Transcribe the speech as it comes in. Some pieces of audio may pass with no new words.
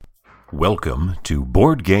Welcome to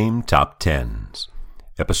Board Game Top Tens,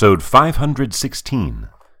 episode 516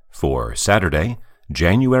 for Saturday,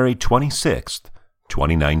 January 26th,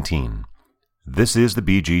 2019. This is the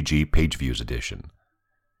BGG Page Views edition.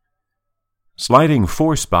 Sliding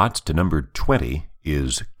 4 spots to number 20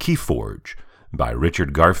 is Keyforge by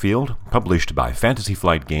Richard Garfield, published by Fantasy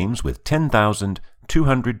Flight Games with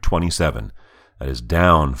 10,227. That is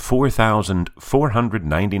down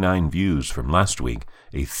 4,499 views from last week,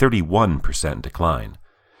 a 31% decline.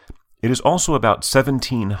 It is also about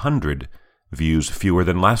 1,700 views fewer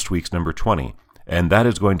than last week's number 20, and that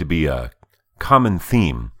is going to be a common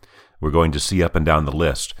theme we're going to see up and down the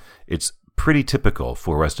list. It's pretty typical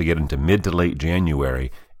for us to get into mid to late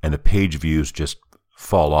January and the page views just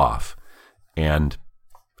fall off, and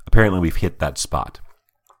apparently we've hit that spot.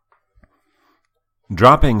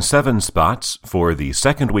 Dropping 7 spots for the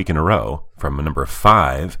second week in a row, from number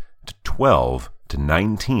 5 to 12 to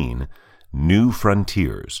 19, New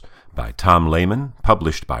Frontiers by Tom Lehman,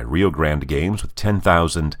 published by Rio Grande Games with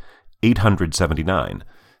 10,879,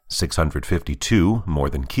 652 more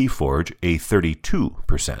than Keyforge, a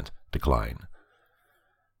 32% decline.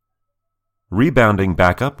 Rebounding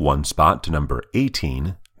back up 1 spot to number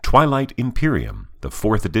 18, Twilight Imperium, the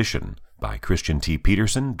 4th edition, by Christian T.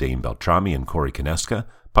 Peterson, Dane Beltrami, and Corey Kineska,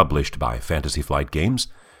 published by Fantasy Flight Games,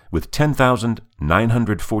 with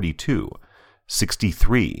 10,942,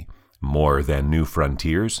 63 more than New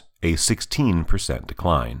Frontiers, a 16%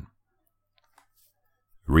 decline.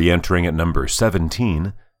 Re-entering at number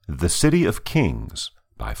 17, The City of Kings,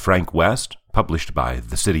 by Frank West, published by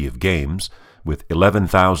The City of Games, with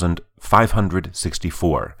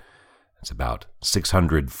 11,564. It's about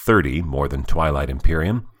 630 more than Twilight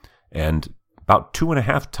Imperium, and about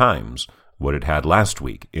 2.5 times what it had last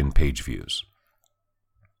week in page views.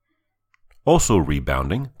 Also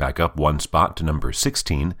rebounding, back up 1 spot to number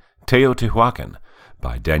 16, Teotihuacan,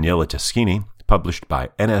 by Daniela Teschini, published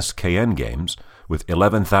by NSKN Games, with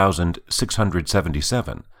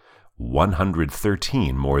 11,677,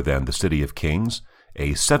 113 more than The City of Kings,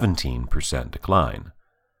 a 17% decline.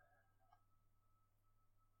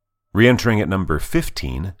 Re-entering at number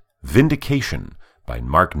 15, Vindication, by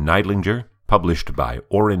Mark Neidlinger, published by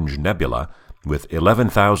Orange Nebula, with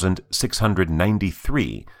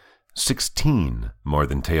 11,693, 16 more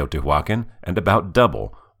than Teotihuacan, and about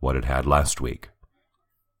double what it had last week.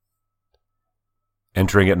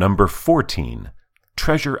 Entering at number 14,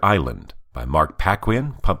 Treasure Island, by Mark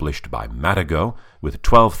Paquin, published by Matago, with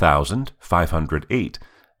 12,508,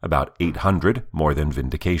 about 800 more than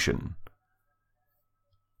Vindication.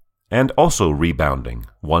 And also rebounding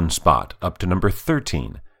 1 spot up to number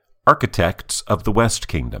 13, Architects of the West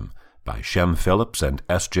Kingdom, by Shem Phillips and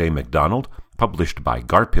S.J. McDonald, published by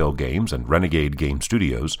Garphill Games and Renegade Game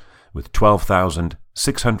Studios, with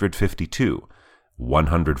 12,652,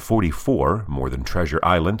 144 more than Treasure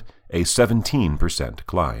Island, a 17%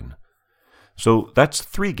 decline. So that's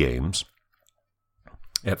 3 games.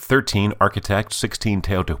 At 13, Architects, 16,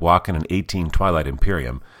 Teotihuacan, and 18, Twilight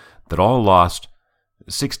Imperium, that all lost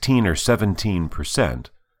 16 or 17%,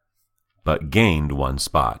 but gained 1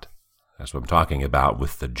 spot. That's what I'm talking about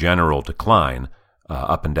with the general decline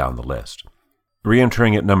up and down the list.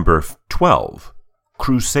 Re-entering at number 12,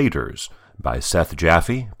 Crusaders, by Seth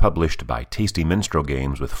Jaffe, published by Tasty Minstrel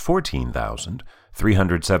Games, with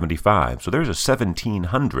 14,375. So there's a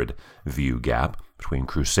 1,700 view gap between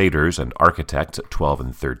Crusaders and Architects at 12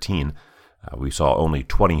 and 13. We saw only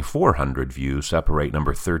 2,400 views separate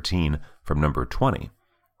number 13 from number 20.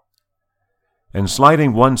 And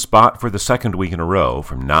sliding 1 spot for the second week in a row,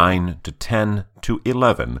 from 9 to 10 to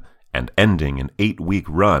 11, and ending an 8-week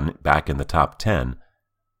run back in the top 10,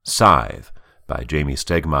 Scythe, by Jamie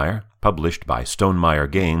Stegmaier, published by Stonemaier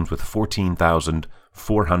Games, with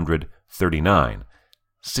 14,439,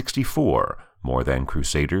 64 more than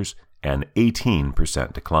Crusaders, an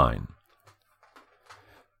 18% decline.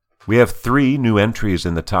 We have 3 new entries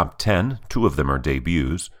in the top 10. 2 of them are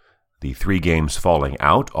debuts. The 3 games falling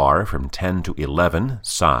out are from 10 to 11,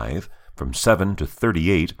 Scythe, from 7 to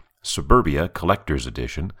 38, Suburbia Collector's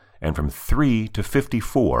Edition, and from 3 to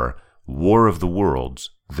 54, War of the Worlds,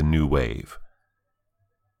 The New Wave.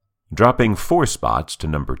 Dropping 4 spots to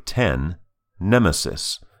number 10,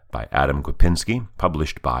 Nemesis, by Adam Kwapinski,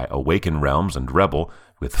 published by Awaken Realms and Rebel,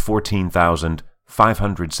 with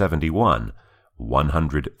 14,571,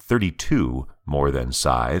 132 more than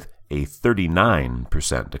Scythe, a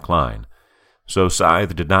 39% decline. So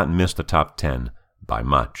Scythe did not miss the top 10 by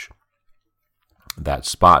much. That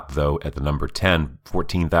spot, though, at the number 10,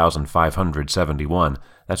 14,571,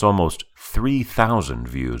 that's almost 3,000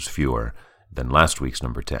 views fewer than last week's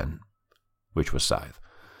number 10, which was Scythe.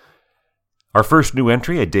 Our first new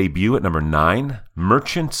entry, a debut at number 9,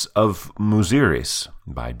 Merchants of Muziris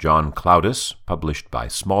by John Cloudus, published by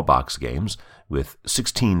Smallbox Games, with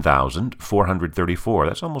 16,434.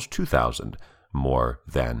 That's almost 2,000 more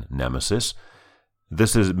than Nemesis.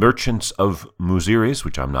 This is Merchants of Muziris,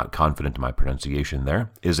 which I'm not confident in my pronunciation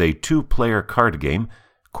there, is a 2-player card game.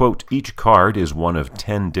 Quote, each card is one of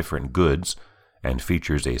 10 different goods and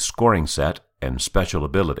features a scoring set and special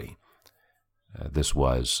ability. This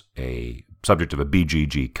was a subject of a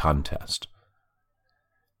BGG contest.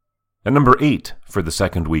 At number 8 for the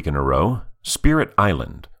second week in a row, Spirit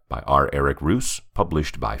Island by R. Eric Roos,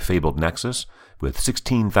 published by Fabled Nexus, with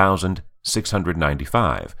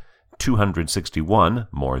 16,695, 261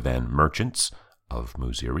 more than Merchants of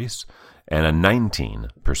Muziris, and a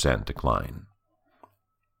 19% decline.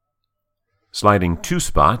 Sliding 2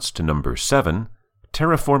 spots to number 7,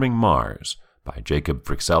 Terraforming Mars by Jacob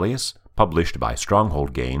Frixelius, published by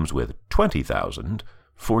Stronghold Games, with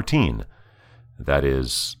 20,014. That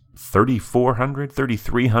is 3,400,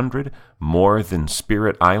 3,300 more than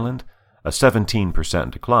Spirit Island, a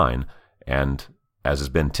 17% decline, and as has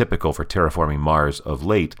been typical for Terraforming Mars of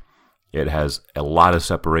late, it has a lot of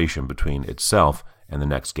separation between itself and the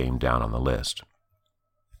next game down on the list.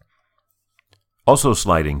 Also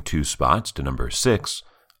sliding 2 spots to number 6,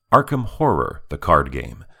 Arkham Horror, the card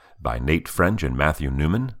game, by Nate French and Matthew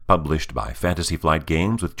Newman, published by Fantasy Flight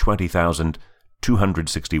Games, with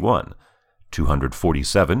 20,261,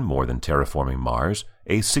 247 more than Terraforming Mars,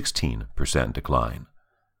 a 16% decline.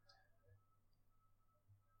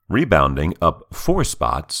 Rebounding up 4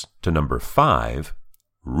 spots to number 5,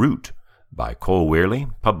 Root, by Cole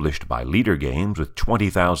Wehrle, published by Leader Games, with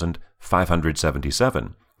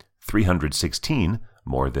 20,577, 316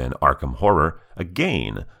 more than Arkham Horror, a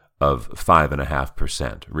gain of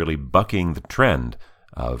 5.5%, really bucking the trend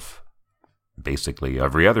of basically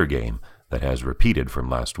every other game that has repeated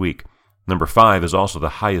from last week. Number 5 is also the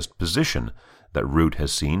highest position that Root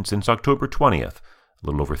has seen since October 20th, a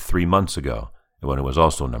little over 3 months ago, when it was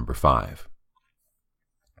also number 5.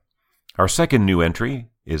 Our second new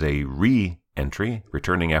entry is a re-entry,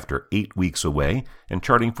 returning after 8 weeks away and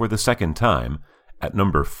charting for the second time at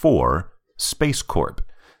number 4, Space Corp,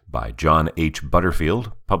 by John H.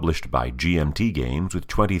 Butterfield, published by GMT Games, with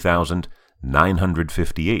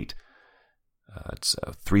 20,958. It's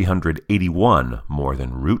 381 more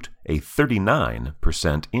than Root, a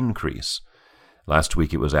 39% increase. Last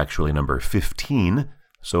week it was actually number 15,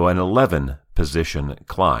 so an 11-position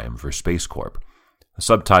climb for Space Corp. The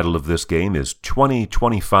subtitle of this game is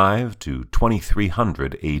 2025 to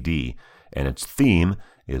 2300 AD, and its theme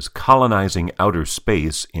is colonizing outer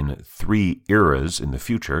space in 3 eras in the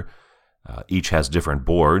future. Each has different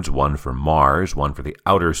boards, one for Mars, one for the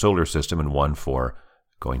outer solar system, and one for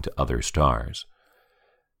going to other stars.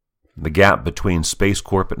 The gap between Space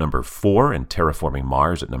Corp at number 4 and Terraforming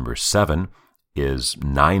Mars at number 7 is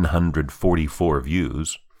 944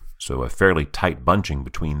 views, so a fairly tight bunching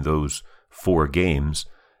between those 4 games.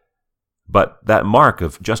 But that mark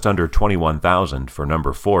of just under 21,000 for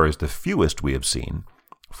number 4 is the fewest we have seen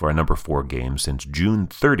for a number 4 game since June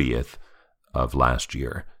 30th of last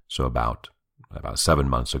year, so about 7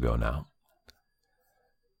 months ago now.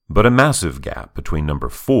 But a massive gap between number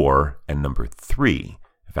 4 and number 3.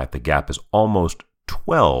 In fact, the gap is almost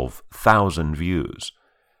 12,000 views.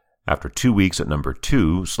 After 2 weeks at number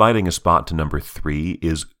 2, sliding a spot to number 3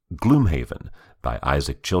 is Gloomhaven by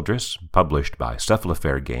Isaac Childress, published by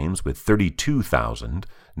Cephalofair Games, with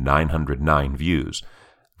 32,909 views.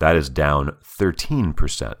 That is down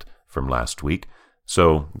 13% from last week.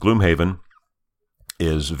 So Gloomhaven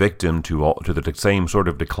is victim to the same sort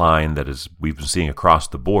of decline that we've been seeing across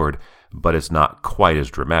the board, but it's not quite as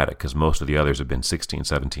dramatic because most of the others have been 16,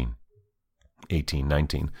 17, 18,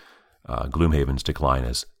 19. Gloomhaven's decline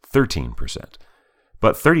is 13%.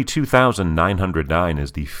 But 32,909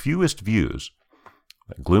 is the fewest views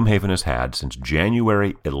that Gloomhaven has had since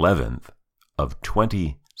January 11th of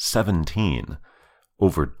 2017,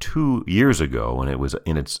 over 2 years ago when it was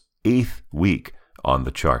in its 8th week on the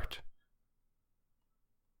chart.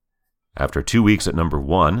 After 2 weeks at number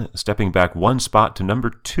 1, stepping back 1 spot to number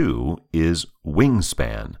 2 is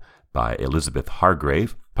Wingspan by Elizabeth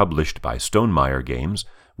Hargrave, published by Stonemaier Games,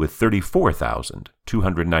 with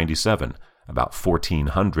 34,297, about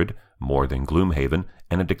 1,400 more than Gloomhaven,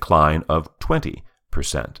 and a decline of 20%,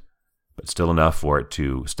 but still enough for it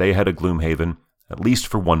to stay ahead of Gloomhaven, at least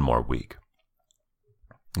for 1 more week.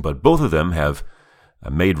 But both of them have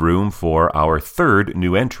made room for our third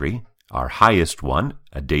new entry, our highest one,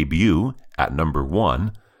 a debut at number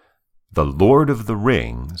 1, The Lord of the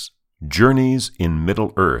Rings, Journeys in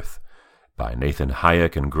Middle-earth, by Nathan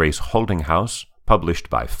Hayek and Grace Holdinghouse, published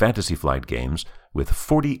by Fantasy Flight Games, with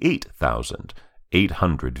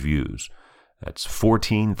 48,800 views. That's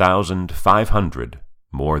 14,500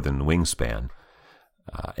 more than Wingspan,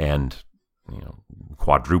 and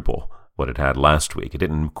quadruple what it had last week. It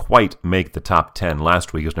didn't quite make the top 10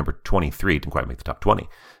 last week. It was number 23. It didn't quite make the top 20.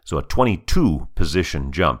 So a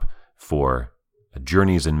 22-position jump for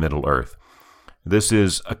Journeys in Middle-earth. This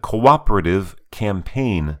is a cooperative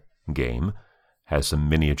campaign game, has some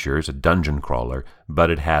miniatures, a dungeon crawler, but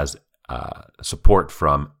it has support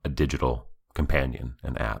from a digital companion,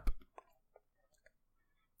 an app.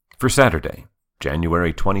 For Saturday,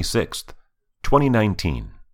 January 26th, 2019.